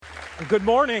Good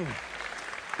morning.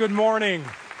 Good morning.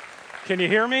 Can you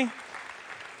hear me?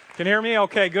 Can you hear me?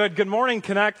 Okay, good. Good morning,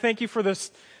 Connect. Thank you for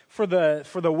this, for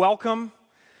the welcome.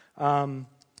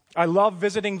 I love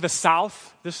visiting the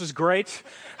South. This is great.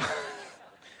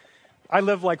 I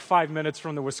live like 5 minutes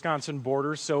from the Wisconsin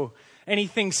border, so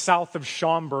anything south of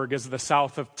Schaumburg is the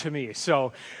South to me.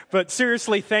 So, but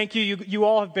seriously, thank you. You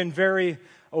all have been very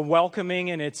welcoming,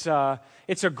 and it's a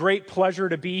great pleasure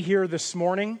to be here this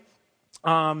morning.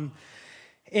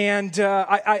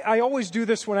 I always do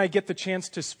this when I get the chance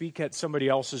to speak at somebody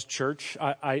else's church.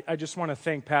 I just want to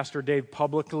thank Pastor Dave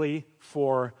publicly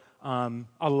for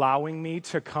allowing me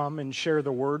to come and share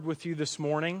the word with you this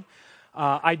morning.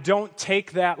 I don't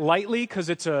take that lightly because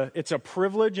it's a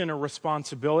privilege and a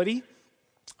responsibility.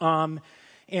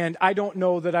 And I don't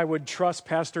know that I would trust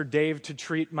Pastor Dave to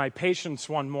treat my patients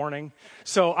one morning.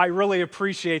 So I really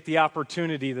appreciate the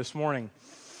opportunity this morning.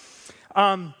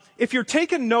 If you're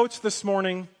taking notes this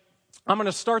morning, I'm going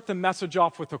to start the message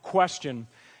off with a question.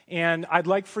 And I'd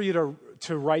like for you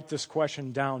to write this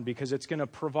question down because it's going to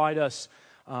provide us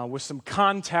with some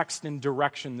context and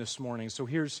direction this morning. So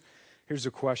here's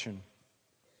a question.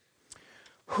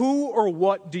 Who or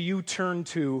what do you turn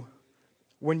to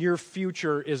when your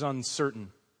future is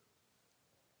uncertain?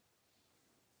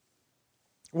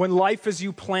 When life as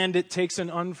you planned it takes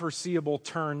an unforeseeable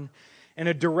turn in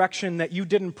a direction that you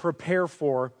didn't prepare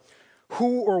for,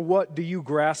 who or what do you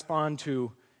grasp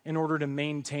onto in order to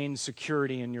maintain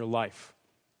security in your life?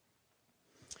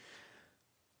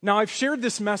 Now, I've shared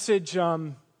this message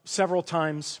several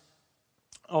times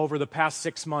over the past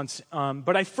 6 months,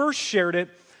 but I first shared it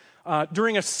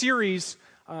during a series,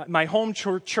 my home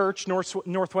church,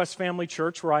 Northwest Family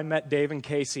Church, where I met Dave and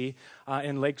Casey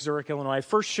in Lake Zurich, Illinois. I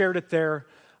first shared it there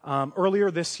earlier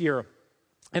this year,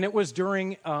 and it was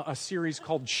during a series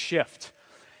called Shift.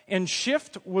 And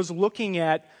Shift was looking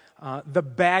at the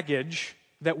baggage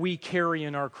that we carry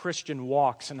in our Christian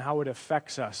walks and how it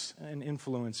affects us and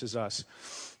influences us.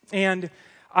 And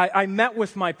I met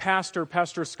with my pastor,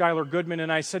 Pastor Skylar Goodman,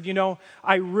 and I said,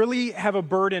 I really have a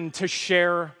burden to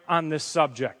share on this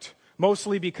subject,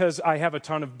 mostly because I have a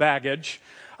ton of baggage.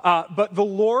 But the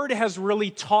Lord has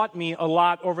really taught me a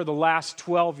lot over the last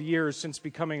 12 years since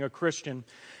becoming a Christian.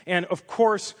 And of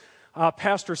course,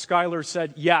 Pastor Skylar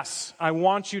said, yes, I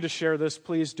want you to share this,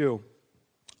 please do.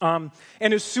 And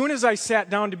as soon as I sat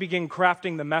down to begin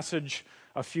crafting the message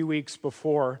a few weeks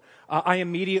before, I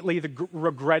immediately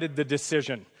regretted the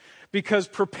decision. Because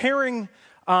preparing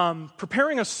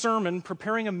a sermon,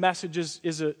 preparing a message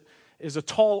is a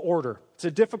tall order. It's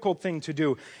a difficult thing to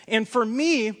do. And for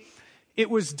me, it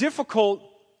was difficult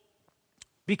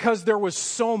because there was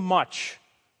so much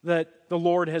that the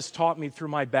Lord has taught me through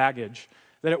my baggage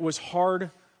that it was hard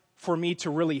for me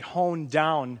to really hone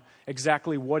down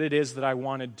exactly what it is that I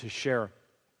wanted to share.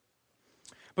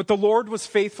 But the Lord was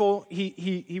faithful.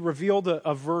 He revealed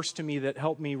a verse to me that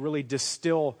helped me really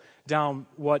distill down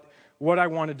what I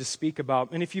wanted to speak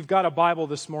about. And if you've got a Bible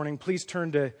this morning, please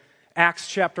turn to Acts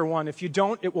chapter 1. If you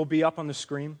don't, it will be up on the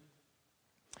screen.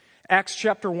 Acts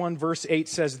chapter 1, verse 8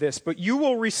 says this, "But you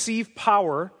will receive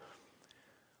power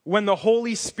when the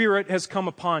Holy Spirit has come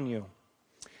upon you.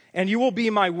 And you will be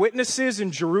my witnesses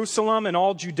in Jerusalem and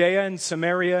all Judea and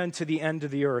Samaria and to the end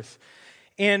of the earth."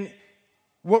 And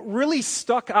what really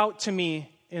stuck out to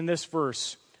me in this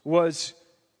verse was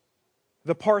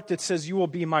the part that says, "You will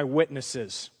be my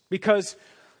witnesses." Because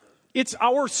it's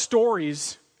our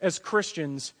stories as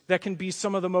Christians that can be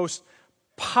some of the most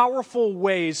powerful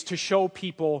ways to show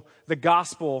people the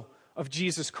gospel of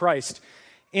Jesus Christ.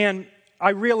 And I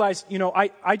realized,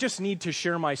 I just need to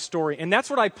share my story. And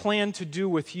that's what I plan to do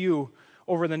with you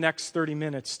over the next 30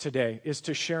 minutes today, is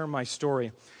to share my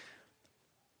story.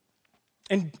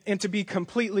 And to be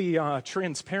completely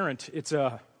transparent, it's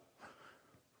an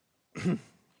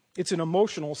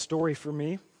emotional story for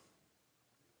me.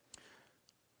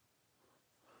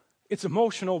 It's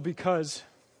emotional because,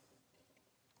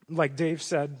 like Dave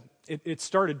said, it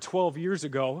started 12 years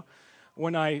ago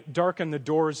when I darkened the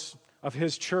doors of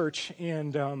his church,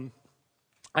 and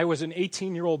I was an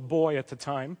 18-year-old boy at the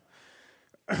time.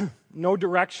 No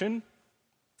direction.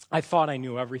 I thought I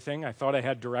knew everything. I thought I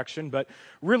had direction, but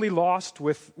really lost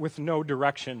with no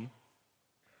direction.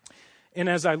 And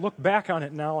as I look back on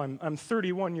it now, I'm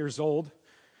 31 years old,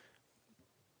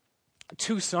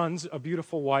 2 sons, a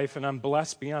beautiful wife, and I'm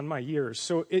blessed beyond my years.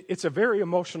 So it's a very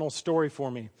emotional story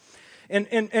for me.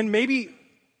 And maybe,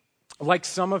 like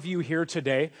some of you here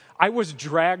today, I was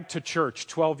dragged to church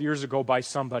 12 years ago by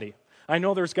somebody. I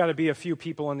know there's got to be a few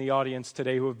people in the audience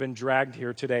today who have been dragged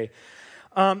here today.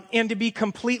 And to be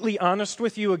completely honest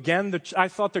with you, again, I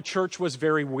thought the church was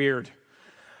very weird.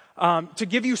 To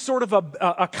give you sort of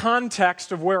a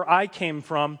context of where I came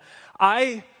from,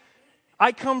 I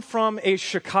come from a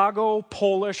Chicago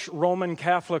Polish Roman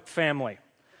Catholic family.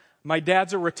 My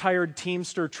dad's a retired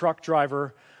Teamster truck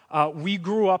driver. We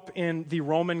grew up in the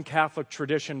Roman Catholic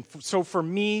tradition. So for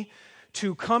me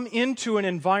to come into an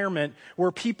environment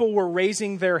where people were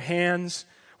raising their hands,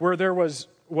 where there was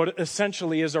what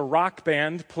essentially is a rock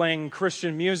band playing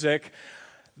Christian music,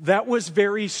 that was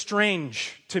very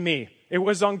strange to me. It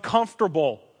was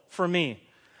uncomfortable for me.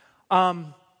 But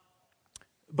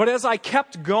as I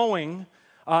kept going,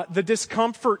 the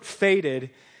discomfort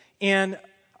faded, and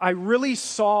I really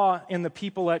saw in the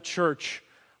people at church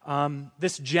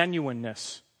this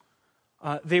genuineness.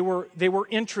 They were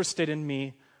interested in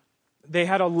me. They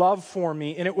had a love for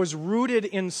me, and it was rooted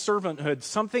in servanthood,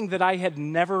 something that I had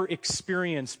never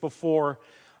experienced before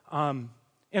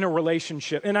in a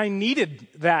relationship. And I needed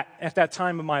that at that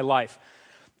time of my life.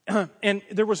 And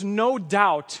there was no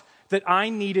doubt that I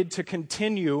needed to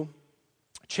continue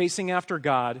chasing after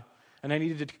God, and I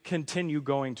needed to continue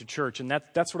going to church, and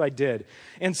that's what I did.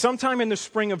 And sometime in the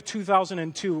spring of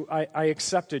 2002, I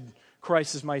accepted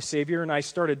Christ as my Savior, and I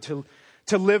started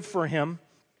to live for Him.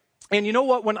 And you know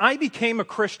what? When I became a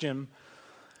Christian,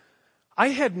 I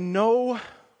had no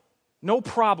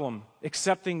problem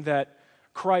accepting that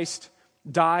Christ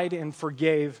died and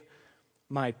forgave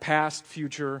my past,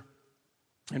 future,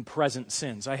 and present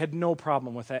sins. I had no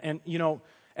problem with that. And, you know,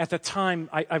 at the time,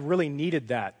 I really needed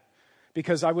that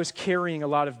because I was carrying a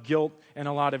lot of guilt and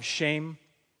a lot of shame.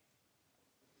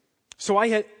 So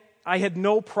I had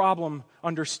no problem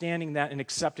understanding that and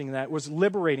accepting that. It was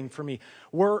liberating for me.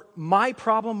 Where my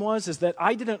problem is that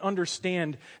I didn't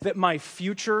understand that my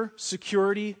future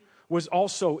security was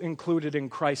also included in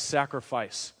Christ's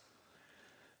sacrifice.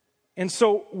 And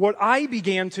so what I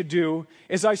began to do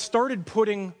is I started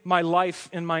putting my life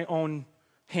in my own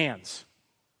hands.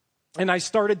 And I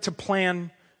started to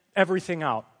plan everything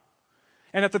out.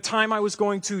 And at the time I was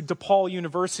going to DePaul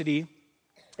University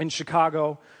in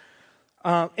Chicago,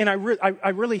 and I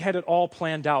really had it all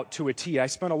planned out to a T. I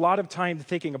spent a lot of time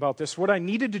thinking about this. What I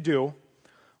needed to do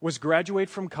was graduate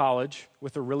from college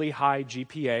with a really high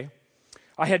GPA.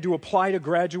 I had to apply to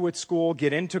graduate school,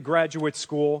 get into graduate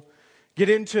school, get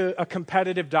into a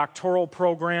competitive doctoral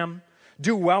program,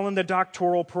 do well in the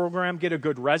doctoral program, get a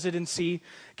good residency,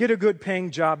 get a good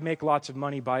paying job, make lots of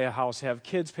money, buy a house, have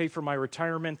kids, pay for my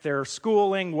retirement, their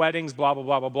schooling, weddings, blah, blah,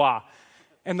 blah, blah, blah.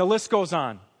 And the list goes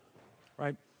on,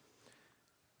 right?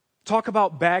 Talk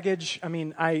about baggage. I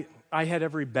mean, I had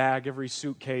every bag, every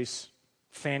suitcase,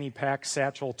 fanny pack,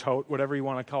 satchel, tote, whatever you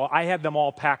want to call it. I had them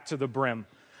all packed to the brim.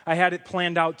 I had it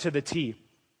planned out to the T.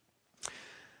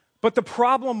 But the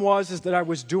problem is that I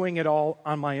was doing it all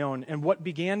on my own. And what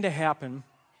began to happen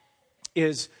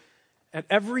is at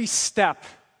every step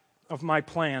of my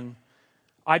plan,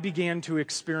 I began to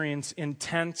experience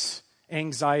intense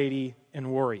anxiety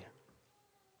and worry.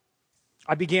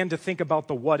 I began to think about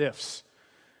the what ifs,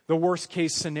 the worst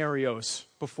case scenarios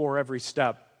before every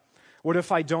step. What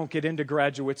if I don't get into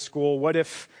graduate school? What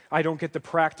if I don't get the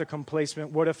practicum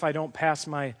placement? What if I don't pass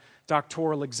my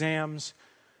doctoral exams?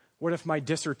 What if my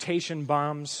dissertation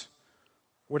bombs?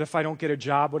 What if I don't get a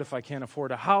job? What if I can't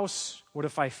afford a house? What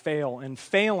if I fail? And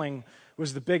failing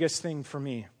was the biggest thing for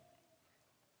me.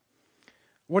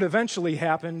 What eventually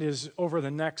happened is over the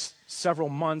next several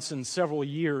months and several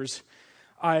years,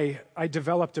 I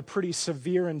developed a pretty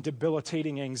severe and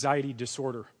debilitating anxiety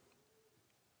disorder.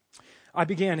 I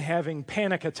began having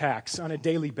panic attacks on a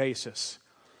daily basis.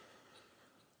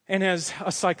 And as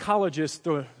a psychologist,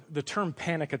 the term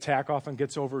panic attack often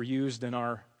gets overused in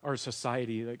our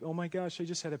society. Like, oh my gosh, I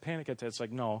just had a panic attack. It's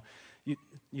like, no, you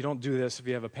don't do this if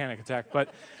you have a panic attack.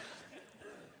 But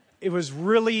it was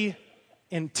really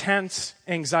intense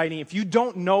anxiety. If you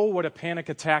don't know what a panic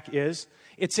attack is,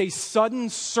 it's a sudden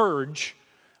surge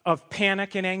of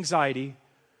panic and anxiety.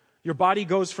 Your body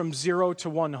goes from 0 to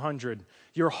 100.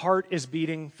 Your heart is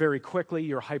beating very quickly.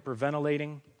 You're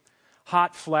hyperventilating.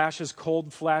 Hot flashes,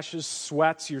 cold flashes,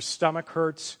 sweats, your stomach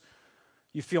hurts.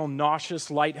 You feel nauseous,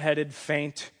 lightheaded,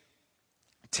 faint,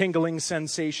 tingling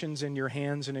sensations in your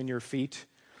hands and in your feet.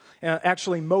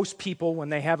 Actually, most people, when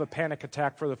they have a panic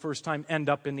attack for the first time, end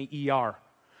up in the ER.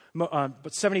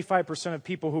 But 75% of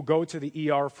people who go to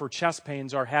the ER for chest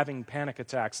pains are having panic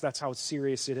attacks. That's how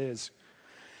serious it is.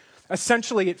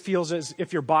 Essentially, it feels as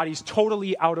if your body's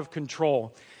totally out of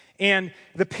control. And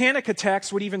the panic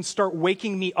attacks would even start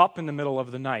waking me up in the middle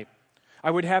of the night.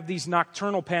 I would have these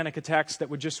nocturnal panic attacks that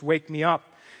would just wake me up.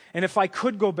 And if I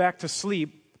could go back to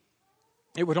sleep,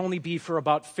 it would only be for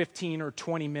about 15 or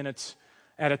 20 minutes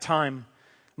at a time.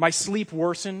 My sleep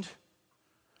worsened.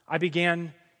 I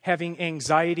began having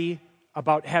anxiety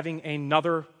about having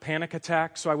another panic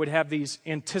attack. So I would have these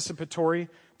anticipatory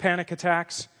panic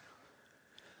attacks.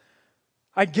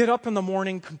 I'd get up in the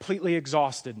morning completely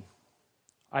exhausted.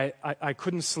 I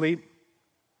couldn't sleep.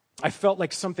 I felt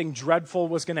like something dreadful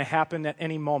was going to happen at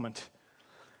any moment.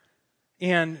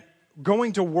 And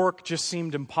going to work just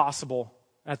seemed impossible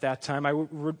at that time. I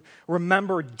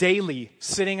remember daily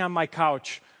sitting on my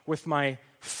couch with my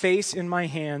face in my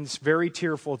hands, very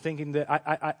tearful, thinking that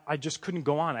I just couldn't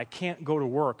go on. I can't go to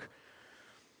work.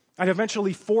 I'd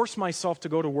eventually force myself to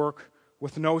go to work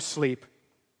with no sleep.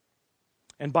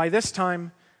 And by this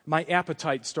time, my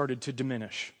appetite started to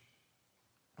diminish.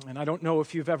 And I don't know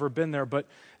if you've ever been there, but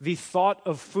the thought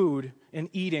of food and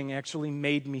eating actually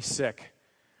made me sick.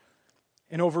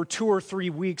 And over 2 or 3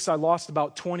 weeks, I lost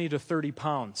about 20 to 30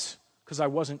 pounds because I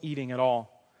wasn't eating at all.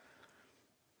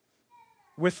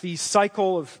 With the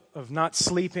cycle of not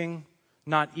sleeping,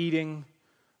 not eating,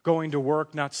 going to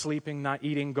work, not sleeping, not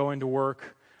eating, going to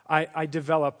work, I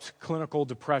developed clinical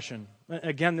depression.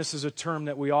 Again, this is a term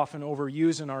that we often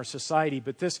overuse in our society,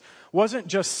 but this wasn't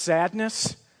just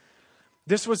sadness.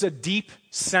 This was a deep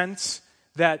sense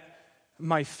that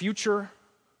my future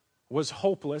was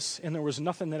hopeless and there was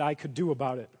nothing that I could do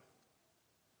about it.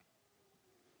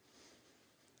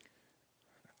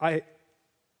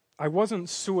 I wasn't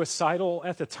suicidal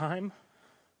at the time,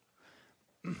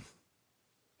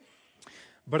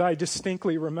 but I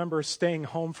distinctly remember staying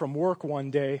home from work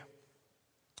one day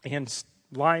and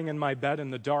lying in my bed in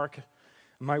the dark.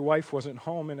 My wife wasn't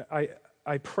home, and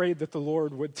I prayed that the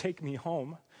Lord would take me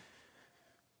home.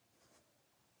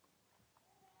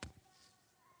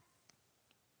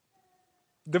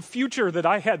 The future that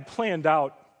I had planned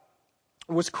out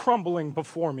was crumbling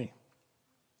before me.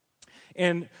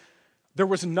 And there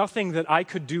was nothing that I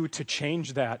could do to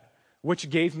change that, which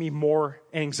gave me more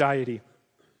anxiety.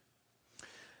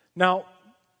 Now,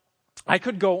 I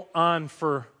could go on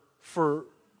for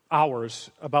hours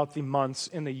about the months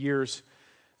and the years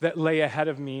that lay ahead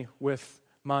of me with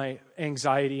my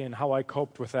anxiety and how I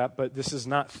coped with that, but this is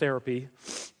not therapy,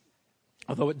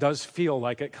 although it does feel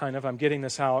like it, kind of. I'm getting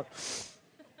this out.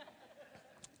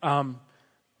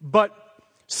 But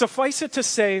suffice it to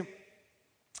say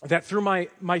that through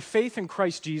my faith in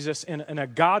Christ Jesus and a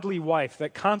godly wife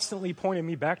that constantly pointed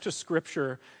me back to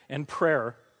Scripture and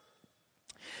prayer,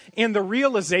 and the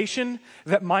realization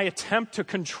that my attempt to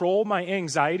control my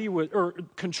anxiety or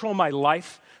control my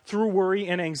life through worry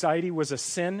and anxiety was a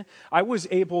sin, I was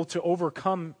able to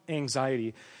overcome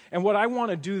anxiety. And what I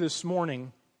want to do this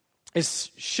morning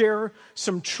is share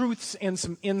some truths and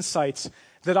some insights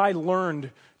that I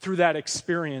learned through that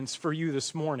experience for you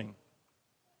this morning.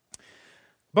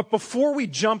 But before we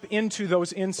jump into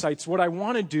those insights, what I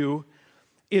want to do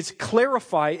is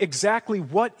clarify exactly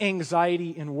what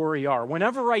anxiety and worry are.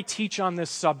 Whenever I teach on this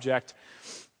subject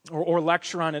or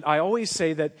lecture on it, I always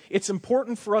say that it's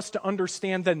important for us to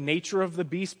understand the nature of the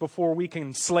beast before we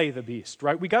can slay the beast,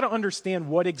 right? We got to understand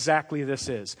what exactly this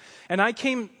is. And I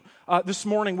came this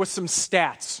morning with some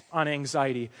stats on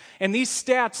anxiety. And these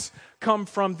stats come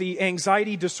from the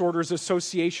Anxiety Disorders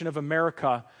Association of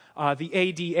America, the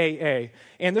ADAA.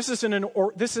 And this is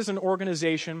an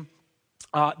organization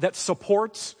that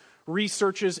supports,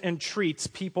 researches, and treats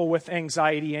people with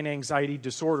anxiety and anxiety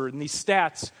disorder. And these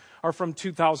stats are from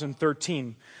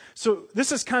 2013. So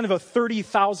this is kind of a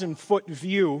 30,000-foot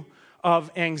view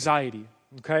of anxiety,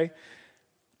 okay?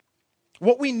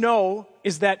 What we know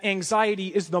is that anxiety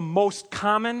is the most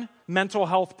common mental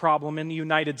health problem in the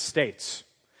United States.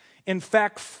 In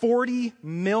fact, 40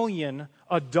 million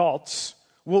adults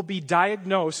will be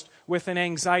diagnosed with an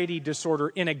anxiety disorder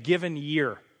in a given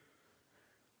year.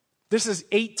 This is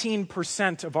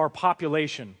 18% of our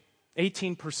population,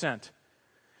 18%.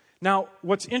 Now,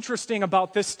 what's interesting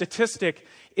about this statistic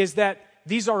is that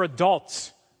these are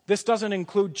adults. This doesn't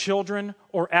include children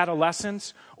or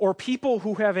adolescents or people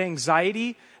who have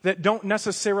anxiety that don't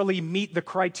necessarily meet the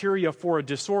criteria for a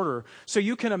disorder. So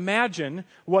you can imagine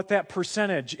what that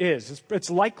percentage is. It's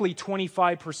likely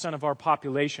 25% of our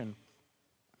population.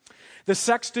 The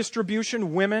sex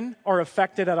distribution, women are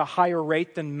affected at a higher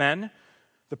rate than men.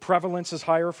 The prevalence is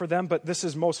higher for them, but this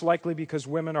is most likely because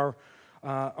women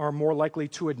are more likely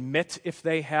to admit if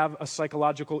they have a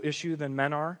psychological issue than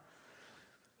men are.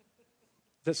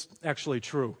 That's actually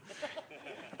true.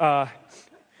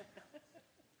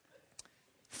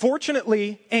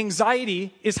 Fortunately,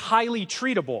 anxiety is highly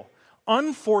treatable.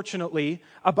 Unfortunately,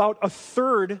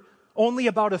 only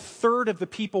about a third of the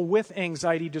people with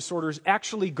anxiety disorders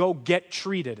actually go get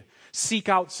treated, seek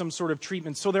out some sort of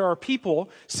treatment. So there are people,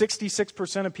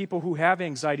 66% of people who have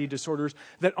anxiety disorders,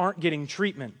 that aren't getting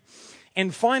treatment.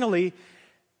 And finally,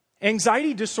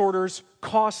 Anxiety disorders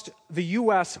cost the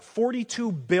U.S.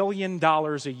 $42 billion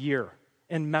a year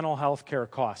in mental health care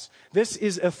costs. This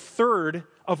is a third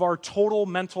of our total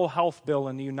mental health bill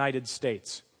in the United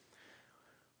States.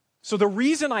 So the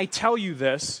reason I tell you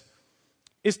this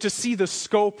is to see the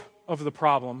scope of the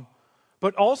problem,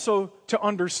 but also to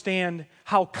understand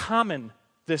how common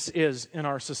this is in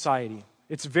our society.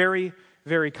 It's very,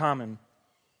 very common.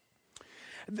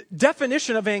 The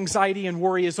definition of anxiety and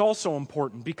worry is also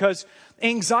important because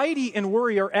anxiety and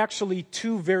worry are actually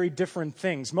two very different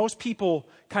things. Most people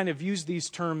kind of use these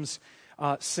terms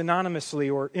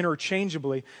synonymously or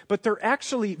interchangeably, but they're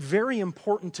actually very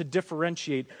important to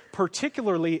differentiate,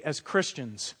 particularly as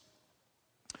Christians.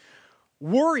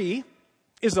 Worry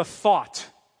is a thought,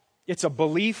 it's a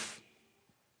belief,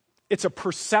 it's a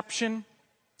perception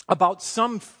about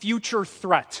some future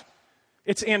threat.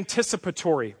 It's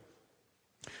anticipatory.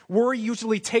 Worry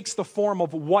usually takes the form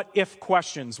of what-if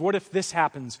questions. What if this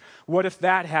happens? What if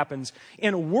that happens?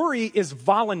 And worry is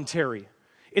voluntary.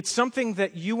 It's something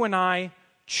that you and I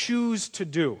choose to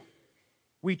do.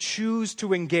 We choose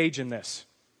to engage in this.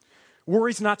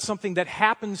 Worry is not something that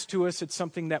happens to us. It's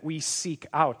something that we seek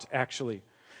out, actually.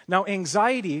 Now,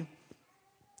 anxiety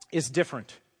is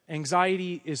different.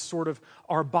 Anxiety is sort of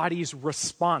our body's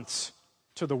response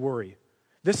to the worry.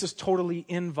 This is totally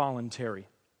involuntary.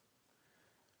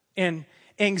 And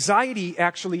anxiety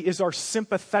actually is our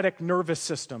sympathetic nervous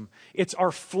system. It's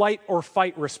our flight or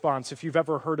fight response, if you've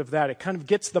ever heard of that. It kind of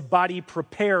gets the body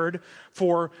prepared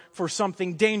for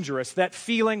something dangerous. That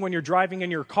feeling when you're driving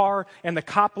in your car and the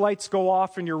cop lights go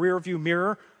off in your rearview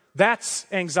mirror, that's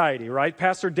anxiety, right?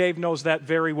 Pastor Dave knows that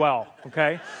very well,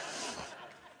 okay?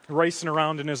 Racing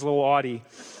around in his little Audi.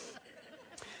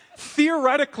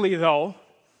 Theoretically, though,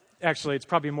 actually, it's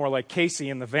probably more like Casey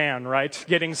in the van, right?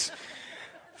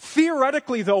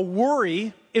 Theoretically, though,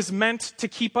 worry is meant to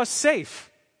keep us safe,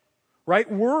 right?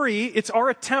 Worry, it's our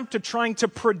attempt at trying to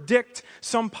predict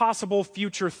some possible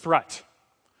future threat.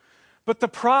 But the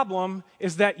problem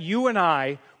is that you and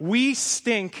I, we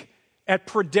stink at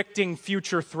predicting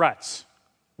future threats.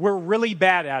 We're really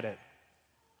bad at it,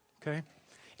 okay?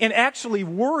 And actually,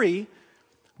 worry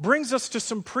brings us to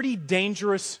some pretty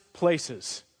dangerous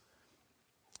places.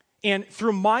 And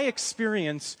through my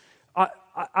experience,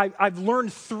 I've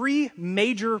learned three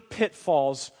major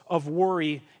pitfalls of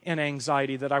worry and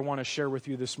anxiety that I want to share with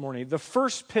you this morning. The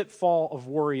first pitfall of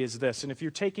worry is this, and if you're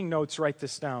taking notes, write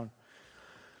this down.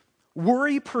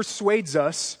 Worry persuades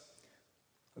us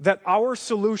that our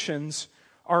solutions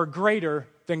are greater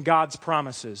than God's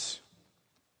promises.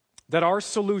 That our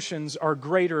solutions are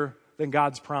greater than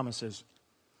God's promises.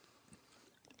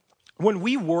 When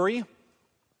we worry,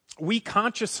 we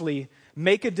consciously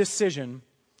make a decision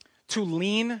to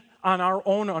lean on our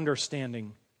own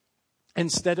understanding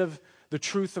instead of the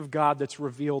truth of God that's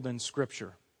revealed in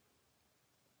Scripture.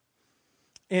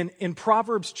 In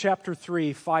Proverbs chapter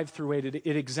 3, 5 through 8,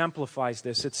 it exemplifies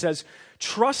this. It says,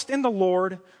 "Trust in the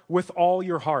Lord with all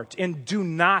your heart, and do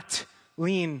not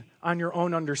lean on your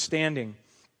own understanding.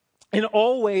 And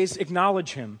always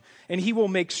acknowledge Him, and He will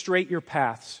make straight your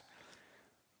paths.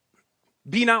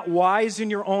 Be not wise in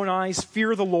your own eyes.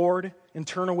 Fear the Lord and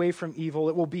turn away from evil.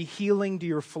 It will be healing to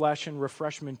your flesh and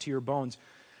refreshment to your bones."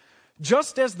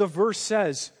 Just as the verse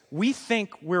says, we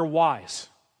think we're wise.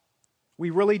 We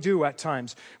really do at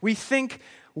times. We think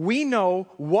we know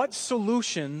what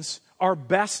solutions are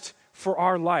best for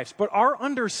our lives. But our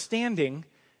understanding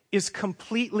is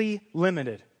completely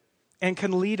limited and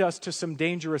can lead us to some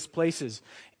dangerous places.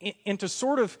 And to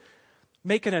sort of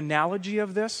make an analogy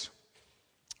of this,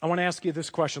 I want to ask you this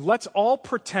question. Let's all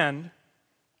pretend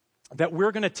that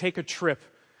we're going to take a trip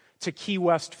to Key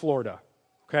West, Florida.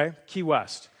 Okay? Key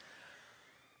West.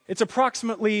 It's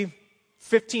approximately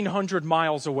 1,500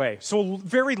 miles away. So a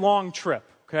very long trip.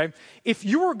 Okay? If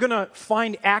you were going to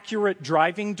find accurate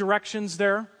driving directions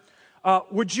there,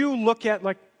 would you look at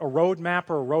like a road map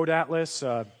or a road atlas,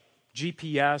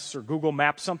 GPS or Google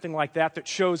Maps, something like that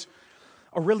shows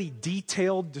a really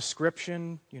detailed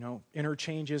description,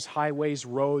 interchanges, highways,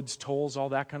 roads, tolls, all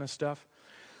that kind of stuff?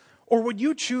 Or would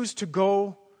you choose to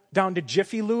go down to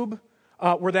Jiffy Lube,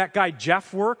 where that guy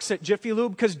Jeff works at Jiffy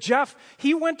Lube? Because Jeff,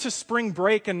 he went to spring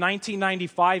break in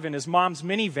 1995 in his mom's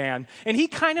minivan, and he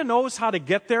kind of knows how to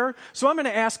get there, so I'm going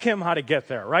to ask him how to get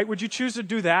there, right? Would you choose to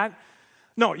do that?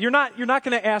 No, you're not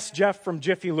going to ask Jeff from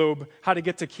Jiffy Lube how to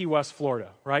get to Key West, Florida,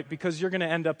 right? Because you're going to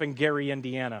end up in Gary,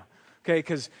 Indiana, okay?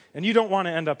 And you don't want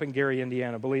to end up in Gary,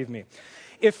 Indiana, believe me.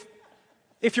 If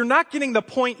you're not getting the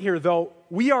point here, though,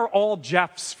 we are all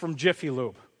Jeffs from Jiffy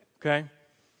Lube, okay?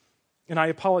 And I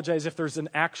apologize if there's an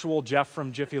actual Jeff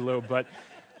from Jiffy Lube, but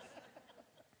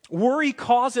Worry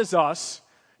causes us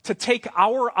to take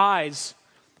our eyes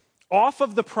off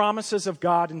of the promises of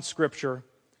God in Scripture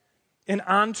and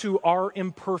onto our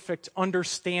imperfect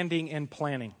understanding and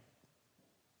planning.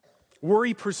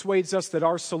 Worry persuades us that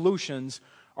our solutions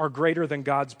are greater than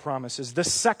God's promises. The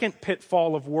second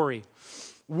pitfall of worry.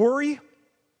 Worry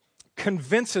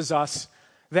convinces us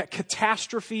that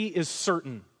catastrophe is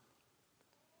certain.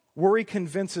 Worry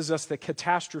convinces us that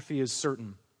catastrophe is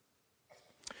certain.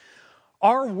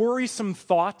 Our worrisome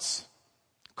thoughts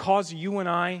cause you and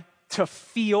I to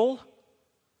feel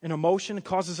an emotion. It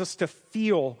causes us to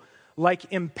feel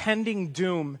like impending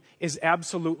doom is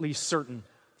absolutely certain.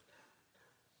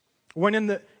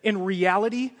 When in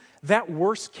reality, that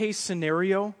worst case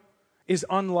scenario is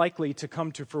unlikely to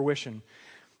come to fruition.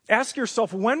 Ask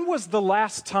yourself, when was the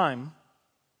last time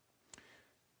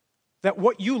that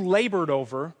what you labored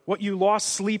over, what you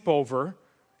lost sleep over,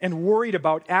 and worried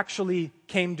about actually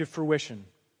came to fruition?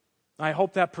 I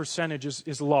hope that percentage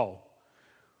is low.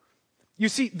 You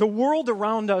see, the world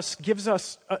around us gives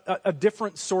us a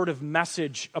different sort of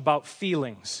message about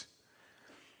feelings.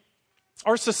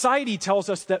 Our society tells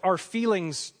us that our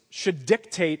feelings should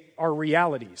dictate our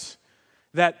realities,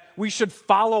 that we should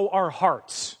follow our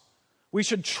hearts. We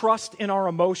should trust in our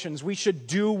emotions. We should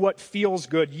do what feels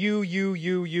good.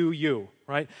 You,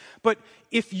 right? But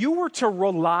if you were to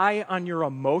rely on your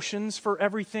emotions for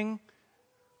everything,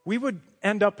 we would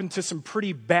end up into some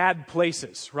pretty bad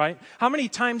places, right? How many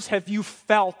times have you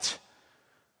felt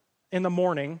in the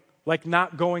morning like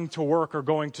not going to work or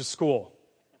going to school?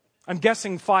 I'm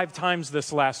guessing 5 times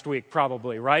this last week,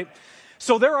 probably, right?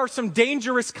 So there are some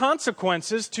dangerous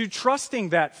consequences to trusting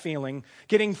that feeling,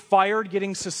 getting fired,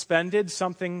 getting suspended,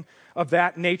 something of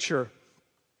that nature.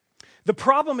 The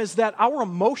problem is that our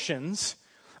emotions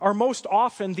are most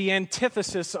often the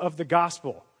antithesis of the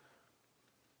gospel.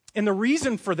 And the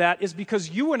reason for that is because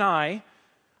you and I,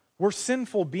 we're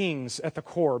sinful beings at the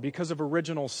core because of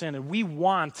original sin, and we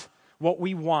want what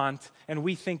we want, and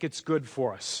we think it's good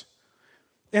for us.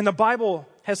 And the Bible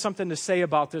has something to say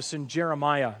about this in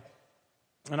Jeremiah.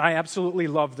 And I absolutely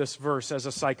love this verse as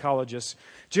a psychologist.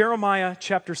 Jeremiah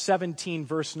chapter 17,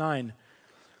 verse 9.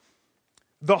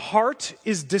 The heart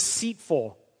is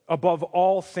deceitful above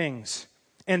all things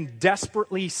and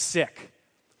desperately sick.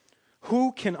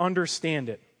 Who can understand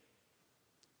it?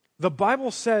 The Bible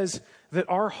says that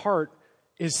our heart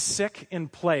is sick and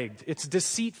plagued. It's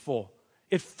deceitful.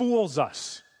 It fools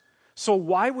us. So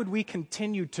why would we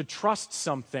continue to trust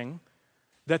something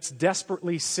that's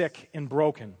desperately sick and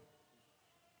broken?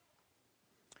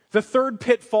 The third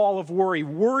pitfall of worry.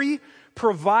 Worry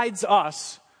provides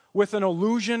us with an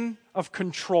illusion of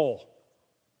control.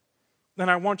 And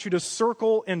I want you to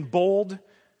circle in bold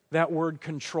that word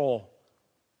control.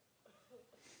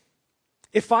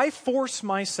 If I force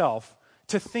myself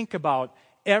to think about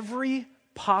every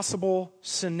possible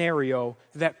scenario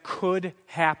that could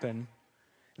happen,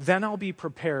 then I'll be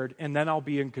prepared and then I'll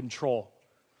be in control.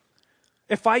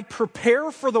 If I prepare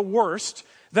for the worst,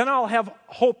 then I'll have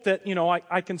hope that,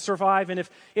 I can survive. And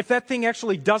if that thing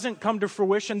actually doesn't come to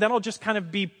fruition, then I'll just kind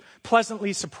of be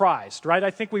pleasantly surprised, right?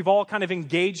 I think we've all kind of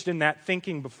engaged in that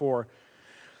thinking before.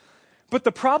 But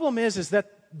the problem is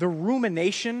that the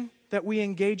rumination that we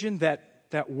engage in,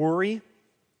 that worry,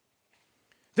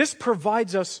 this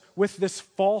provides us with this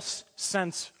false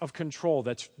sense of control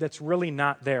that's really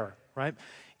not there, right?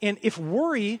 And if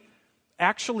worry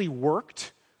actually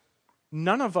worked,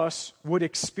 none of us would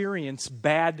experience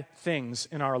bad things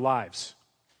in our lives.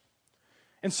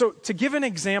 And so to give an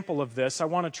example of this, I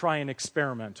want to try an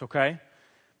experiment, okay?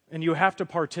 And you have to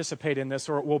participate in this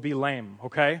or it will be lame,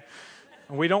 okay?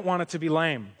 And we don't want it to be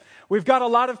lame. We've got a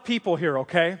lot of people here,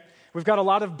 okay? We've got a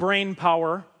lot of brain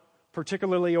power,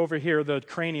 particularly over here. The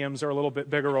craniums are a little bit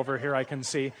bigger over here, I can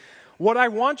see. What I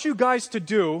want you guys to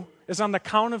do is on the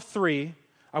count of 3,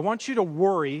 I want you to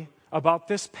worry about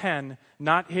this pen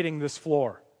not hitting this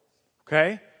floor,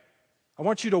 okay? I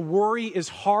want you to worry as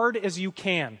hard as you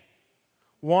can.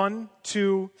 1,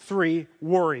 2, 3,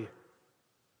 worry.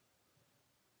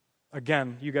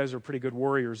 Again, you guys are pretty good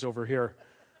worriers over here.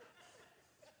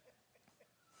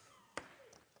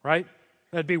 Right?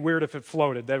 That'd be weird if it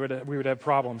floated. We would have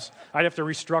problems. I'd have to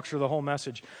restructure the whole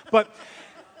message. But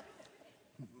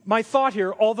my thought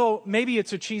here, although maybe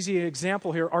it's a cheesy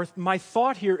example here, my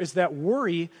thought here is that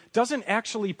worry doesn't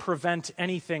actually prevent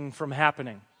anything from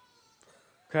happening.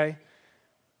 Okay?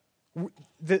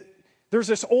 There's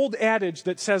this old adage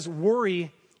that says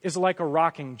worry is like a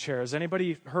rocking chair. Has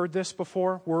anybody heard this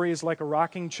before? Worry is like a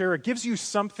rocking chair. It gives you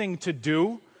something to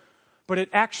do, but it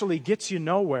actually gets you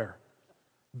nowhere.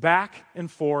 Back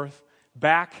and forth,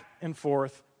 back and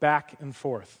forth, back and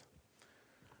forth.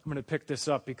 I'm going to pick this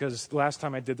up because the last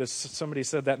time I did this, somebody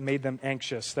said that made them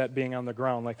anxious, that being on the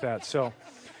ground like that. So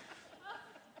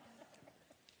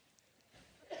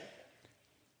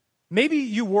maybe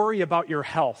you worry about your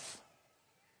health.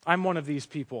 I'm one of these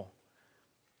people.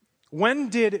 When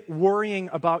did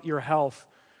worrying about your health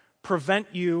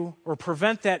prevent you or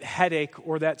prevent that headache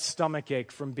or that stomach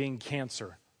ache from being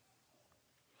cancer?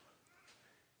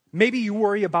 Maybe you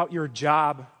worry about your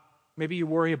job. Maybe you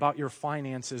worry about your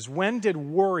finances. When did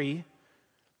worry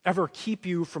ever keep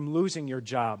you from losing your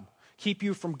job, keep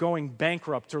you from going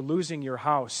bankrupt or losing your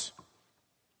house?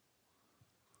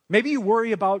 Maybe you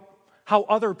worry about how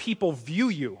other people view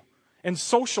you and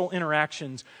social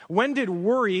interactions. When did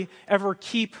worry ever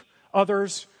keep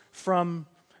others from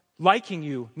liking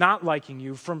you, not liking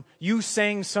you, from you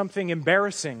saying something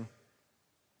embarrassing?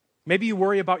 Maybe you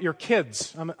worry about your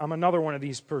kids. I'm another one of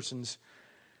these persons.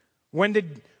 When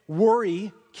did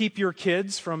worry keep your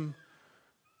kids from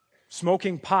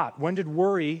smoking pot? When did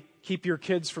worry keep your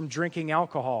kids from drinking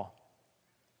alcohol?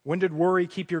 When did worry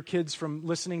keep your kids from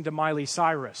listening to Miley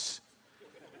Cyrus?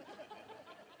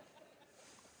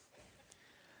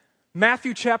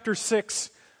 Matthew chapter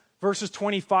 6, verses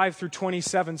 25 through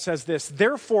 27 says this,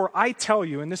 "Therefore I tell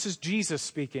you," and this is Jesus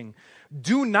speaking,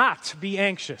 "do not be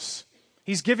anxious."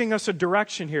 He's giving us a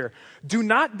direction here. "Do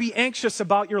not be anxious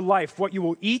about your life, what you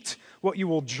will eat, what you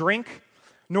will drink,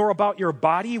 nor about your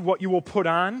body, what you will put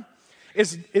on.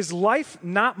 Is life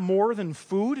not more than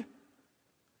food,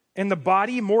 and the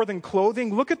body more than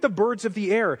clothing? Look at the birds of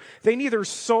the air. They neither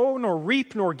sow nor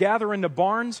reap nor gather into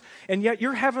barns, and yet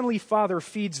your heavenly Father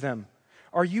feeds them.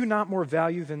 Are you not more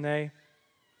value than they?"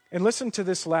 And listen to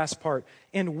this last part.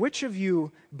 "And which of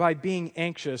you, by being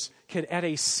anxious, could add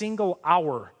a single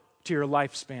hour to your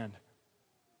lifespan?"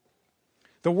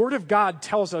 The Word of God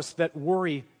tells us that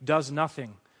worry does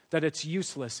nothing, that it's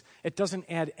useless. It doesn't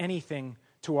add anything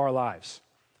to our lives.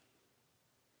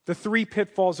 The three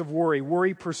pitfalls of worry.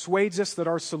 Worry persuades us that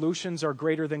our solutions are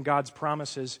greater than God's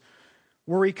promises.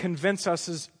 Worry convinces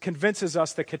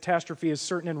us that catastrophe is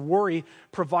certain, and worry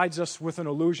provides us with an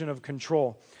illusion of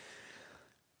control.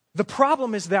 The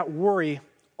problem is that worry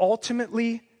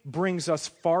ultimately brings us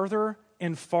farther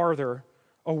and farther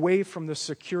away from the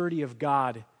security of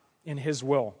God in His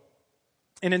will.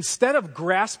 And instead of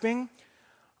grasping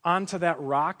onto that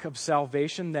rock of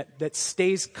salvation that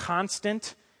stays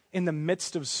constant in the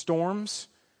midst of storms,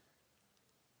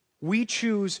 we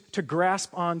choose to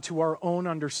grasp onto our own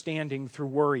understanding through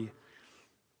worry.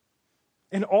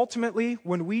 And ultimately,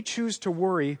 when we choose to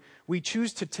worry, we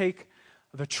choose to take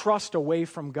the trust away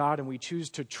from God and we choose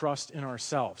to trust in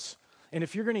ourselves. And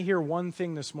if you're going to hear one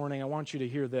thing this morning, I want you to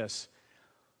hear this.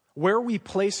 Where we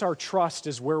place our trust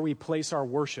is where we place our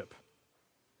worship.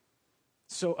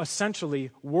 So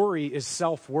essentially, worry is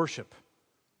self-worship.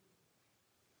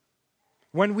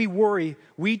 When we worry,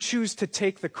 we choose to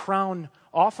take the crown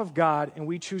off of God and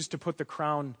we choose to put the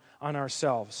crown on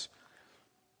ourselves.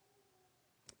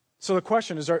 So the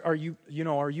question is, are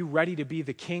you ready to be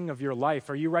the king of your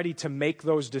life? Are you ready to make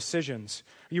those decisions?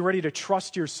 Are you ready to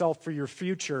trust yourself for your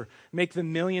future? Make the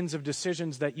millions of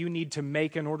decisions that you need to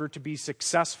make in order to be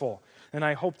successful? And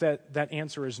I hope that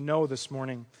answer is no this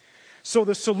morning. So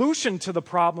the solution to the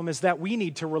problem is that we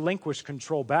need to relinquish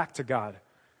control back to God.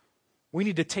 We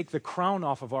need to take the crown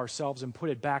off of ourselves and put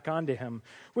it back onto Him,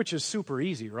 which is super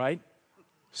easy, right?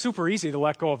 Super easy to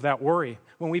let go of that worry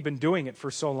when we've been doing it for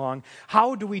so long.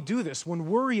 How do we do this? When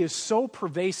worry is so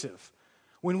pervasive,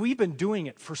 when we've been doing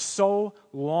it for so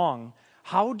long,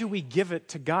 how do we give it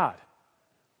to God?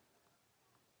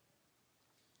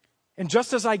 And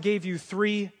just as I gave you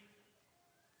 3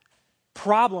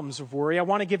 problems of worry, I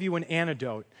want to give you an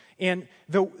antidote. And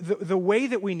the way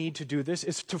that we need to do this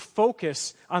is to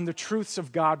focus on the truths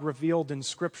of God revealed in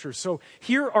Scripture. So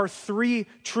here are 3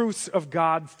 truths of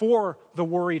God for the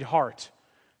worried heart.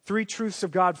 3 truths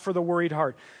of God for the worried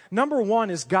heart. Number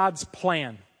 1 is God's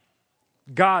plan.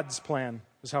 God's plan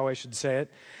is how I should say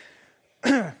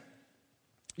it.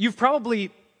 You've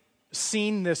probably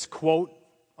seen this quote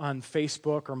on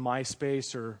Facebook or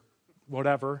MySpace or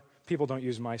whatever. People don't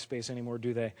use MySpace anymore,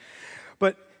 do they?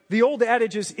 But the old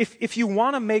adage is, if you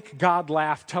want to make God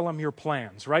laugh, tell Him your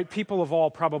plans, right? People have all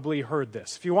probably heard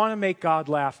this. If you want to make God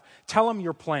laugh, tell Him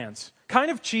your plans. Kind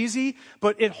of cheesy,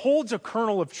 but it holds a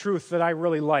kernel of truth that I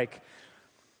really like.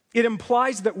 It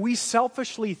implies that we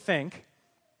selfishly think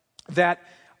that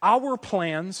our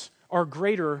plans are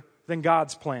greater than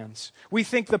God's plans. We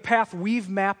think the path we've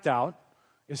mapped out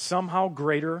is somehow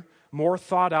greater, more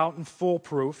thought out and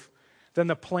foolproof than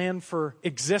the plan for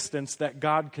existence that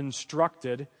God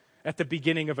constructed at the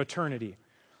beginning of eternity.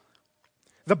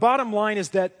 The bottom line is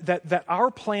that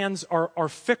our plans are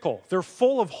fickle. They're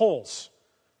full of holes.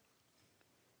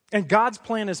 And God's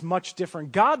plan is much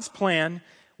different. God's plan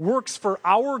works for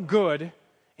our good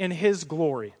and His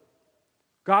glory.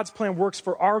 God's plan works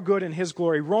for our good and His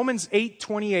glory. Romans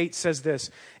 8:28 says this,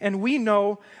 "And we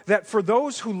know that for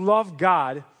those who love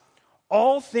God,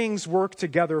 all things work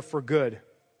together for good,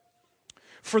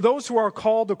 for those who are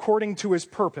called according to His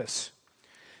purpose."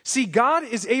 See, God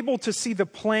is able to see the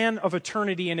plan of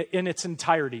eternity in its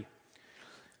entirety.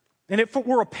 And if it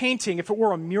were a painting, if it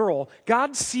were a mural,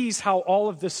 God sees how all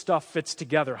of this stuff fits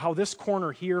together, how this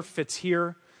corner here fits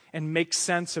here and makes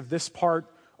sense of this part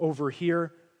over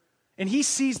here. And He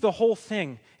sees the whole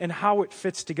thing and how it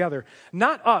fits together.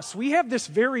 Not us. We have this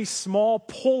very small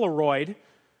Polaroid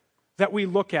that we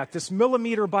look at, this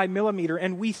millimeter by millimeter,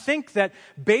 and we think that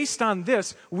based on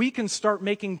this, we can start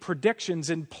making predictions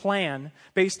and plan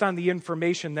based on the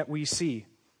information that we see.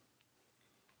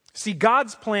 See,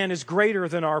 God's plan is greater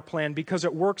than our plan because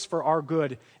it works for our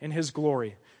good and His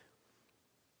glory.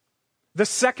 The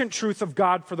second truth of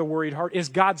God for the worried heart is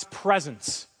God's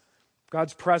presence.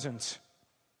 God's presence.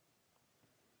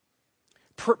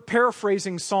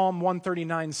 Paraphrasing Psalm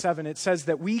 139:7, it says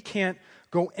that we can't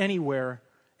go anywhere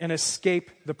and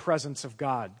escape the presence of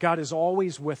God. God is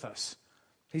always with us.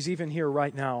 He's even here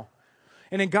right now.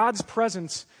 And in God's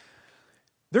presence,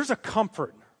 there's a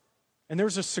comfort and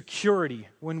there's a security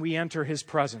when we enter His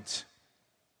presence.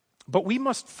 But we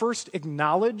must first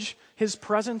acknowledge His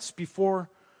presence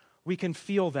before we can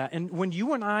feel that. And when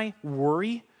you and I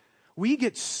worry, we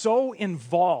get so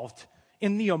involved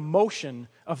in the emotion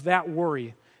of that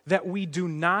worry that we do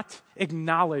not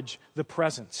acknowledge the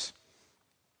presence.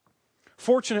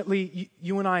 Fortunately,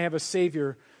 you and I have a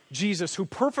Savior, Jesus, who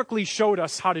perfectly showed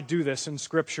us how to do this in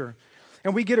Scripture.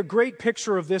 And we get a great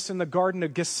picture of this in the Garden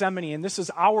of Gethsemane, and this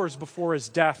is hours before His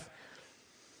death.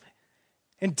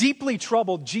 And deeply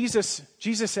troubled,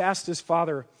 Jesus asked His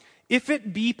Father, "If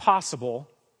it be possible,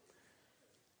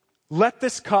 let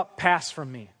this cup pass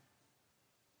from me."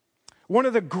 One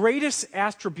of the greatest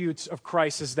attributes of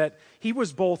Christ is that He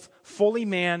was both fully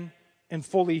man and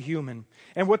fully human.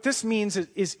 And what this means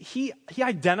is he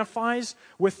identifies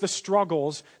with the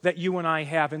struggles that you and I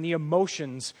have and the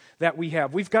emotions that we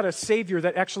have. We've got a Savior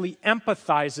that actually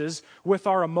empathizes with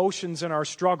our emotions and our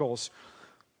struggles.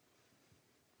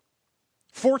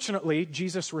 Fortunately,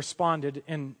 Jesus responded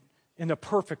in a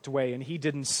perfect way, and He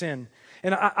didn't sin.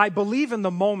 And I believe in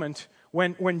the moment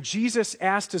when Jesus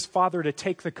asked His Father to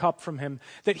take the cup from Him,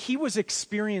 that He was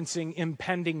experiencing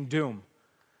impending doom.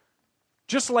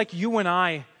 Just like you and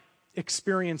I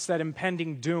experience that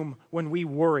impending doom when we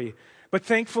worry. But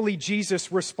thankfully,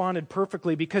 Jesus responded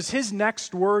perfectly because His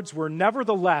next words were,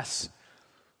 "Nevertheless,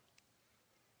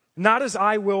 not as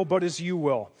I will, but as you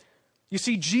will." You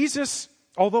see, Jesus,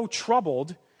 although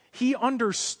troubled, He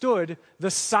understood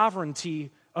the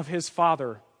sovereignty of His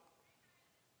Father.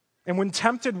 And when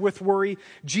tempted with worry,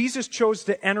 Jesus chose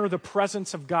to enter the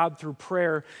presence of God through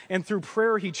prayer. And through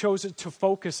prayer, He chose to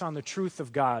focus on the truth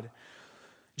of God.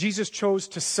 Jesus chose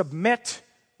to submit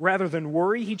rather than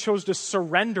worry. He chose to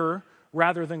surrender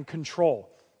rather than control.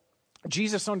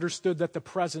 Jesus understood that the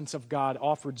presence of God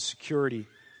offered security.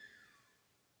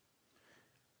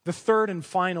 The third and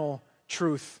final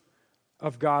truth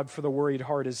of God for the worried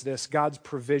heart is this: God's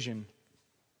provision.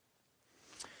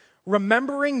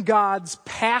 Remembering God's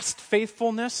past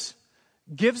faithfulness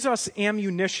gives us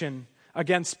ammunition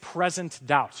against present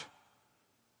doubt.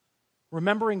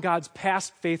 Remembering God's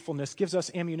past faithfulness gives us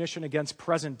ammunition against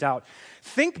present doubt.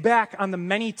 Think back on the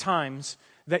many times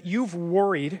that you've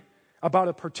worried about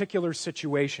a particular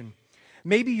situation.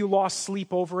 Maybe you lost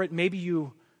sleep over it. Maybe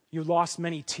you lost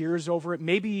many tears over it.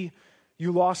 Maybe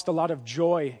you lost a lot of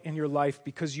joy in your life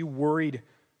because you worried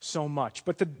so much.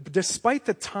 But despite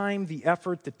the time, the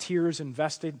effort, the tears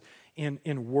invested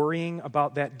in worrying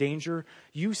about that danger,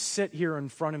 you sit here in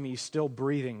front of me still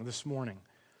breathing this morning.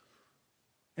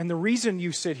 And the reason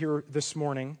you sit here this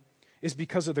morning is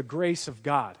because of the grace of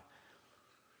God.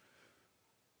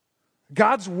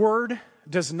 God's word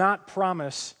does not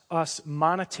promise us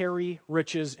monetary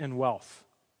riches and wealth.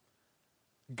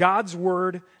 God's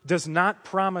word does not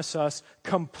promise us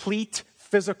complete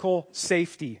physical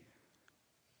safety.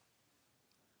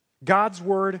 God's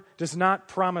word does not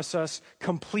promise us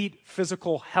complete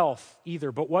physical health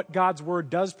either. But what God's word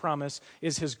does promise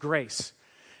is His grace.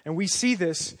 And we see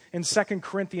this in 2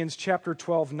 Corinthians chapter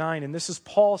 12:9. And this is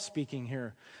Paul speaking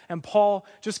here. And Paul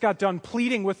just got done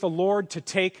pleading with the Lord to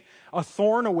take a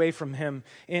thorn away from him.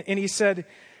 And he said,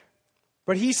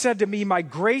 "But He said to me, my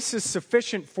grace is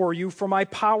sufficient for you, for my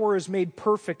power is made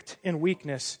perfect in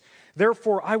weakness.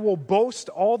 Therefore, I will boast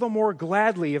all the more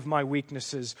gladly of my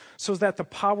weaknesses, so that the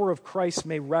power of Christ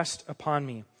may rest upon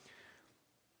me.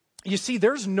 You see,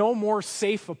 there's no more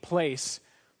safe a place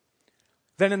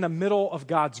than in the middle of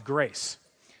God's grace.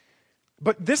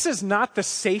 But this is not the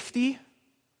safety,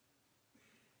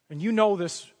 and you know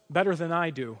this better than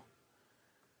I do.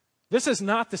 This is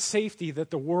not the safety that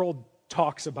the world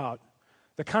talks about,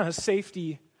 the kind of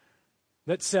safety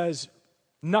that says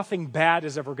nothing bad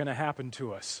is ever going to happen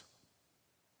to us.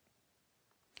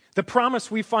 The promise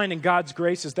we find in God's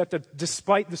grace is that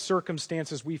despite the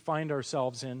circumstances we find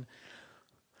ourselves in,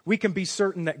 we can be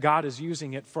certain that God is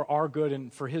using it for our good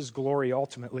and for His glory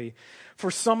ultimately.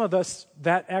 For some of us,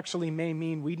 that actually may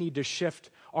mean we need to shift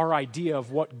our idea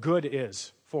of what good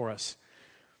is for us.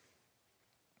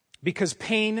 Because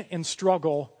pain and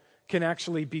struggle can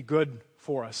actually be good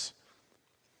for us.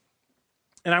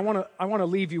 And I want to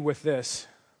leave you with this.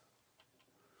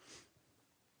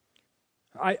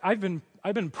 I've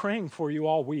been praying for you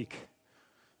all week.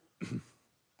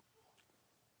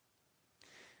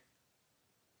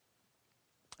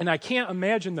 And I can't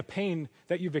imagine the pain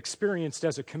that you've experienced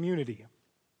as a community.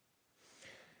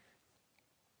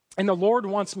 And the Lord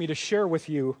wants me to share with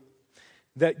you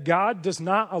that God does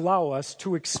not allow us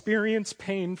to experience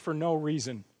pain for no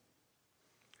reason.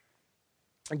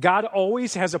 God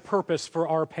always has a purpose for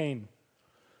our pain.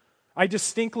 I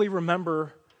distinctly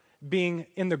remember being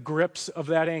in the grips of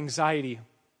that anxiety.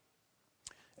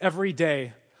 Every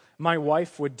day, my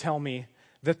wife would tell me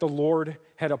that the Lord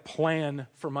had a plan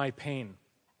for my pain.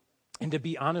 And to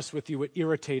be honest with you, it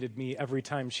irritated me every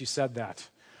time she said that.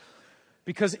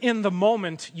 Because in the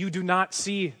moment, you do not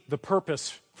see the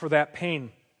purpose for that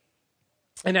pain.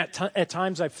 And at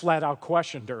times, I flat out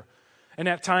questioned her. And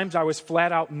at times, I was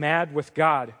flat out mad with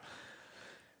God.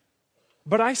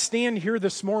 But I stand here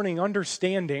this morning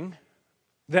understanding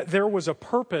that there was a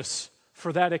purpose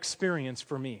for that experience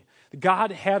for me.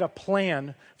 God had a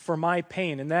plan for my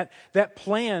pain. And that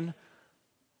plan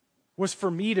was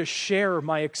for me to share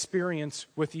my experience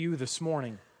with you this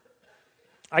morning.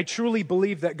 I truly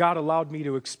believe that God allowed me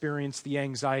to experience the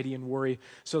anxiety and worry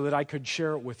so that I could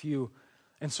share it with you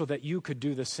and so that you could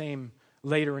do the same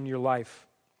later in your life.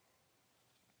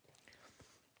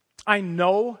 I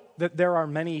know that there are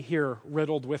many here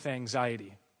riddled with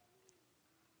anxiety.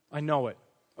 I know it.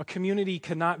 A community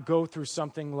cannot go through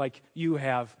something like you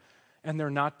have and there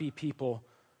not be people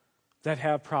that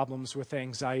have problems with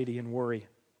anxiety and worry.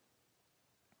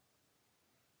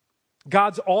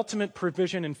 God's ultimate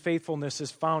provision and faithfulness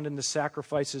is found in the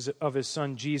sacrifices of His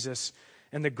Son Jesus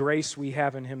and the grace we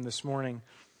have in Him this morning.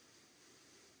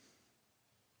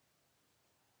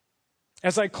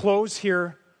 As I close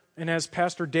here, and as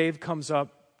Pastor Dave comes up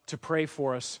to pray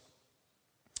for us,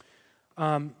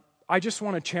 I just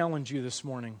want to challenge you this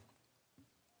morning.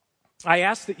 I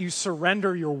ask that you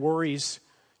surrender your worries,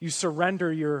 you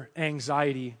surrender your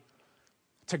anxiety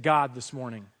to God this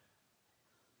morning.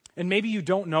 And maybe you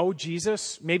don't know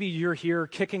Jesus. Maybe you're here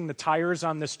kicking the tires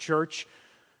on this church.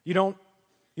 You don't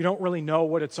really know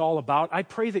what it's all about. I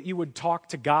pray that you would talk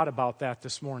to God about that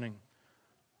this morning.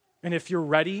 And if you're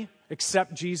ready,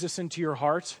 accept Jesus into your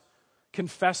heart.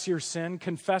 Confess your sin.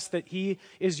 Confess that He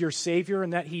is your Savior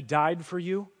and that He died for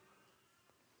you.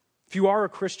 If you are a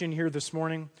Christian here this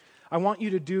morning, I want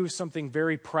you to do something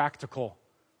very practical.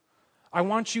 I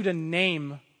want you to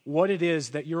name what it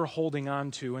is that you're holding on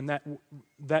to and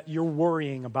that you're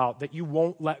worrying about, that you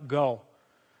won't let go.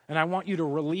 And I want you to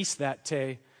release that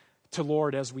to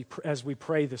Lord as we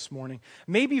pray this morning.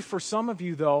 Maybe for some of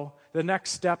you, though, the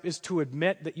next step is to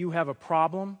admit that you have a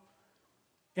problem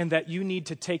and that you need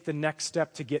to take the next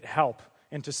step to get help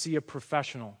and to see a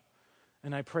professional.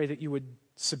 And I pray that you would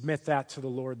submit that to the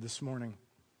Lord this morning.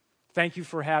 Thank you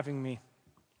for having me.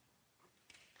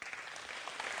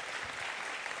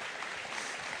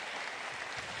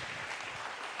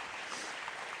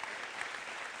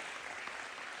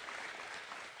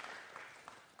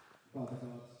 Father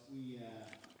God,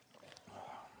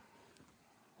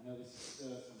 I know this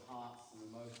stirs some hearts and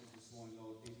emotions this morning,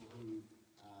 Lord, people who,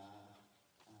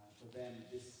 for them,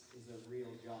 this is a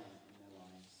real giant in their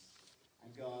lives.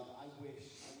 And God, I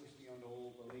wish beyond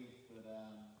all belief that,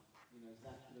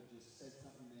 Zach could have just said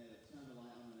something there that turned the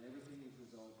light on and everything was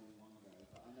resolved in one go.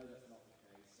 But I know that's not the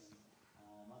case. And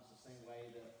much the same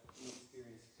way that we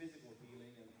experience physical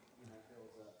healing and, if there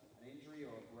was an injury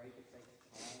or a break, it takes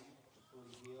time to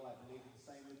fully heal. I believe the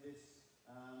same with this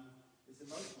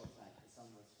emotional attack that some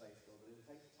of us face, Lord. But it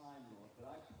takes time, Lord. But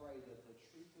I pray that the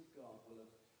truth of God will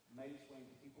have made its way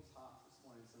into people's hearts this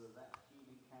morning so that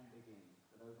healing can begin.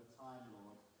 That over time,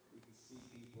 Lord, we can see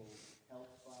people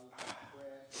helped by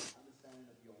prayer, understanding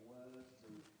of your word,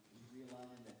 through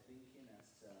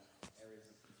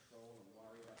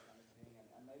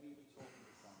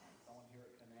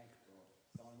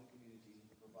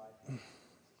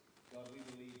God, we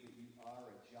believe that you are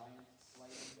a giant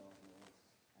slaying God, Lord,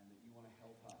 and that you want to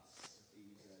help us with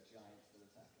these giants that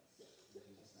attack us. In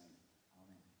Jesus' name,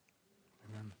 amen.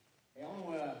 Amen. Hey, I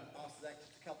want to ask Zach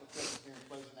just a couple of questions here in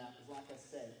closing out, because like I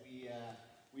said, we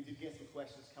did get some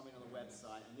questions coming on the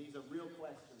website, and these are real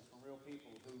questions from real people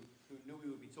who knew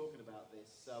we would be talking about this.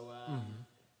 So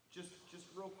just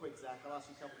real quick, Zach, I'll ask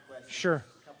you a couple of questions. Sure.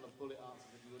 Just a couple of bullet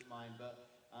answers if you wouldn't mind, but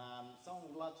someone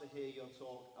would love to hear your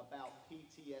talk about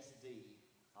PTSD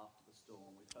after the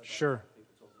storm. We've heard Sure.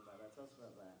 people talking about that. Tell us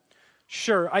about that.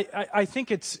 Sure. I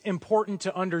think it's important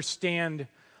to understand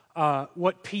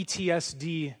what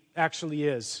PTSD actually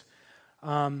is.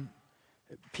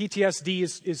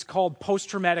 PTSD is called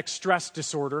post-traumatic stress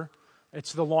disorder.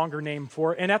 It's the longer name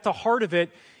for it. And at the heart of it,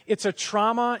 it's a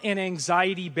trauma and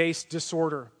anxiety-based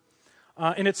disorder.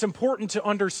 And it's important to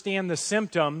understand the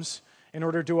symptoms in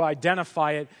order to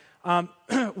identify it.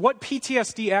 What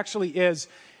PTSD actually is,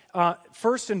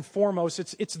 first and foremost,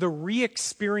 it's the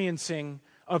re-experiencing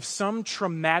of some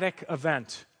traumatic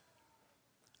event.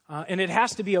 And it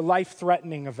has to be a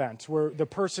life-threatening event where the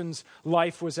person's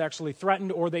life was actually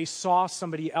threatened or they saw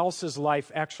somebody else's life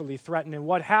actually threatened. And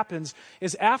what happens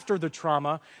is after the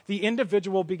trauma, the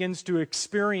individual begins to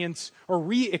experience or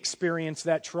re-experience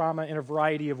that trauma in a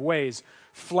variety of ways.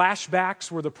 Flashbacks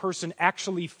where the person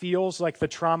actually feels like the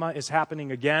trauma is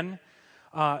happening again.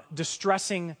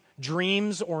 Distressing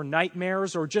dreams or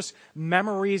nightmares or just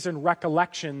memories and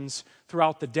recollections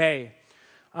throughout the day.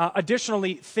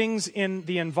 Additionally, things in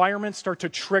the environment start to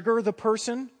trigger the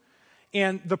person,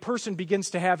 and the person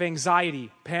begins to have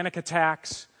anxiety, panic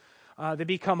attacks. They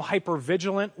become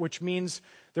hypervigilant, which means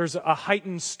there's a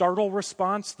heightened startle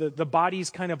response. The body's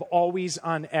kind of always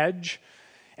on edge.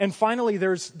 And finally,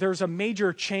 there's a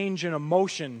major change in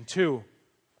emotion, too.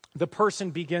 The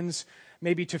person begins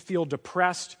maybe to feel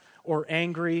depressed or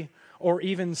angry, or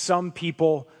even some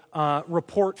people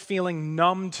report feeling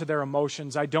numb to their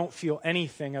emotions. I don't feel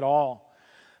anything at all.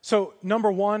 So,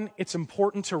 number one, it's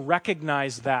important to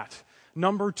recognize that.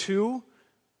 Number two,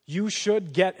 you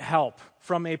should get help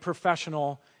from a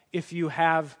professional if you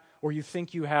have or you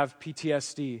think you have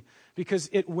PTSD, because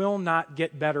it will not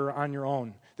get better on your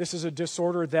own. This is a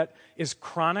disorder that is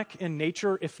chronic in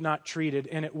nature if not treated,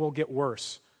 and it will get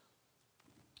worse.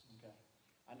 Okay.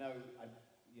 I know,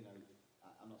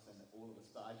 I'm not saying that all of us,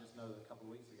 but I just know that a couple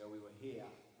of weeks ago we were here,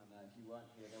 and if you weren't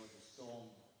here, there was a storm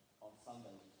on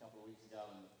Sunday, a couple of weeks ago,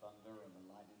 and the thunder and the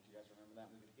lightning. Do you guys remember that?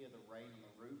 We could hear the rain on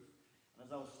the roof, and as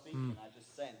I was speaking, I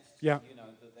just sensed, that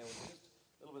there was just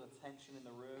a little bit of tension in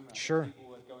the room, and people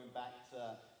were going back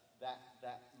to that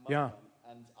moment.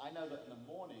 And I know that in the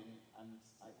morning, and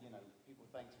people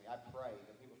thanked me. I prayed,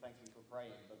 and people thanked me for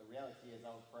praying, but the reality is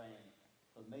I was praying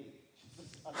for me.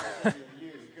 I was praying for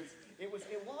you, because it was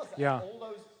all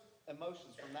those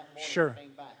emotions from that morning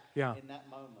came back in that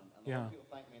moment, and a lot of people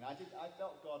thanked me. And I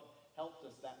felt God helped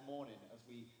us that morning as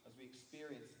we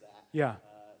experienced that.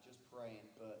 Just praying,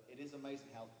 but it is amazing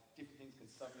how different things can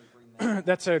suddenly bring that.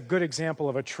 That's a good example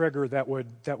of a trigger that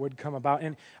would come about.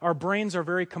 And our brains are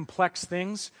very complex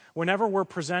things. Whenever we're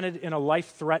presented in a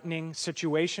life-threatening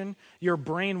situation, your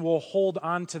brain will hold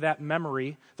on to that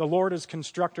memory. The Lord has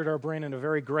constructed our brain in a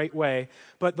very great way,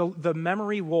 but the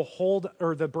memory will hold,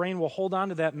 or the brain will hold on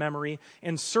to that memory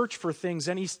and search for things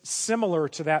any similar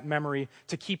to that memory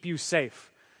to keep you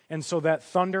safe. And so that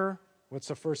thunder, what's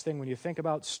the first thing when you think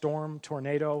about? Storm,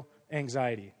 tornado,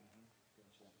 anxiety.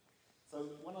 So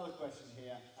one other question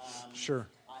here. Sure.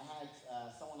 I had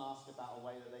someone ask about a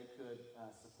way that they could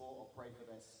support or pray for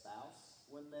their spouse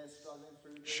when they're struggling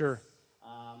through this. Sure.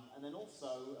 And then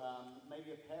also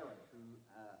maybe a parent who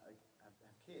have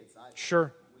kids.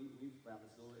 Sure. We've found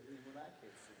this even with our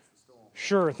kids since the storm.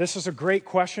 Sure. This is a great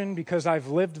question because I've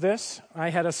lived this. I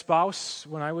had a spouse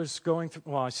when I was going through,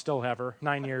 well, I still have her,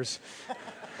 9 years.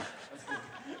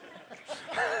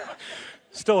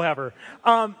 Still have her.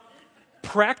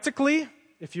 Practically,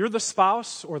 if you're the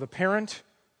spouse or the parent,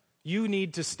 you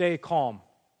need to stay calm.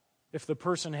 If the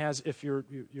person has, if your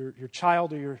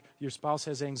child or your spouse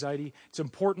has anxiety, it's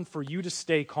important for you to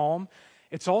stay calm.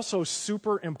 It's also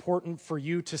super important for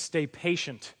you to stay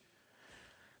patient.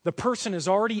 The person is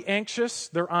already anxious,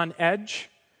 they're on edge.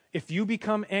 If you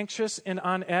become anxious and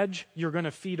on edge, you're going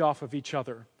to feed off of each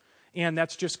other. And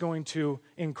that's just going to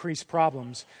increase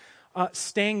problems.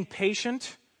 Staying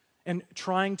patient and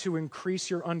trying to increase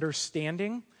your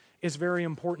understanding is very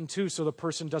important too, so the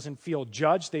person doesn't feel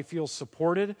judged, they feel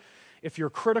supported. If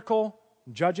you're critical,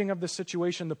 judging of the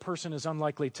situation, the person is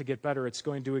unlikely to get better. It's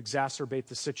going to exacerbate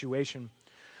the situation.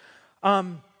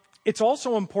 It's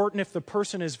also important if the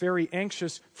person is very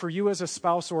anxious for you as a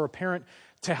spouse or a parent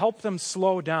to help them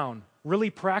slow down. Really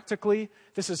practically,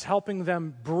 this is helping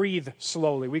them breathe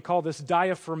slowly. We call this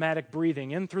diaphragmatic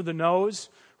breathing. In through the nose,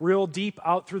 real deep,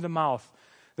 out through the mouth.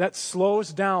 That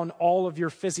slows down all of your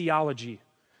physiology.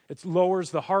 It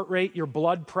lowers the heart rate, your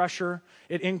blood pressure.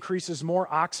 It increases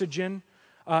more oxygen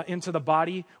into the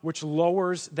body, which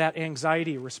lowers that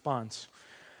anxiety response.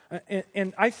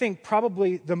 And I think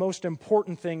probably the most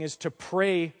important thing is to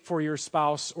pray for your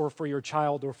spouse or for your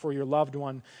child or for your loved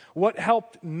one. What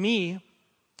helped me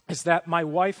is that my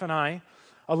wife and I,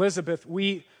 Elizabeth,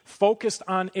 we focused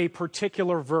on a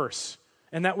particular verse.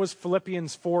 And that was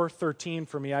Philippians 4:13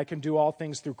 for me. I can do all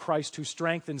things through Christ who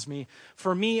strengthens me.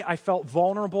 For me, I felt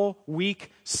vulnerable,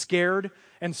 weak, scared.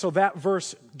 And so that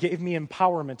verse gave me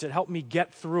empowerment. It helped me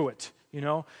get through it, you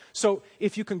know. So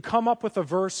if you can come up with a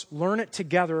verse, learn it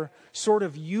together, sort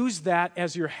of use that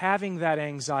as you're having that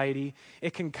anxiety,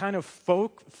 it can kind of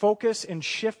focus and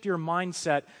shift your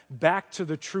mindset back to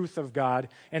the truth of God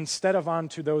instead of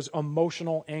onto those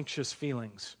emotional, anxious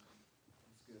feelings.